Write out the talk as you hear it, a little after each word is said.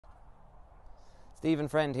Stephen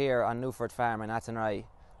Frend here on Newford Farm in Athenry.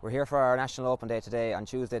 We're here for our National Open Day today on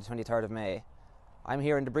Tuesday the 23rd of May. I'm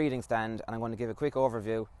here in the breeding stand and I'm going to give a quick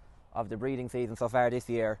overview of the breeding season so far this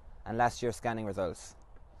year and last year's scanning results.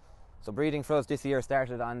 So breeding for us this year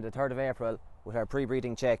started on the 3rd of April with our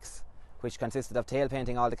pre-breeding checks, which consisted of tail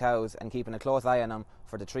painting all the cows and keeping a close eye on them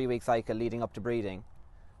for the 3-week cycle leading up to breeding.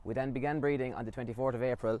 We then began breeding on the 24th of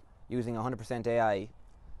April using 100% AI.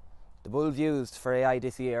 The bulls used for AI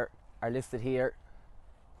this year are listed here,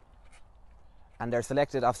 and they're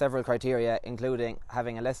selected off several criteria, including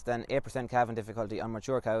having a less than 8% calving difficulty on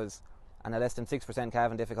mature cows and a less than 6%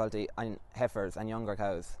 calving difficulty on heifers and younger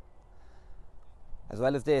cows. As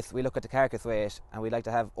well as this, we look at the carcass weight, and we like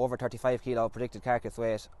to have over 35 kilo predicted carcass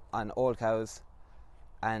weight on old cows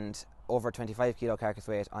and over 25 kilo carcass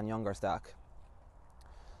weight on younger stock.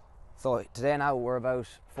 So today now we're about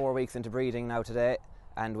 4 weeks into breeding now today,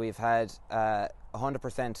 and we've had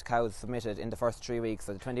 100% cows submitted in the first 3 weeks.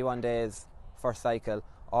 So the 21 days first cycle,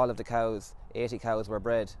 all of the cows, 80 cows, were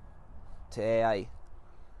bred to AI.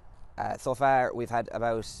 So far we've had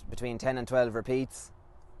about between 10 and 12 repeats.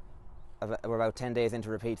 We're about 10 days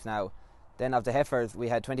into repeats now. Then of the heifers, we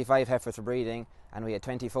had 25 heifers for breeding, and we had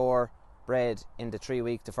 24 bred in the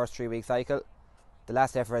first 3 week cycle. The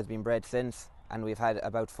last heifer has been bred since, and we've had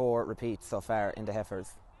about 4 repeats so far in the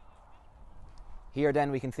heifers. Here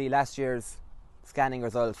then we can see last year's scanning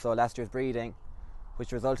results, so last year's breeding,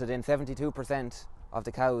 which resulted in 72% of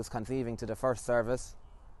the cows conceiving to the first service.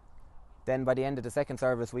 Then by the end of the second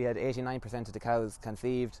service we had 89% of the cows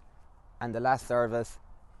conceived, and the last service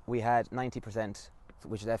we had 90%,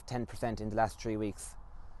 which left 10% in the last 3 weeks.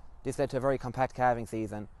 This led to a very compact calving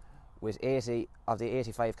season, with 80 of the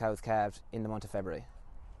 85 cows calved in the month of February.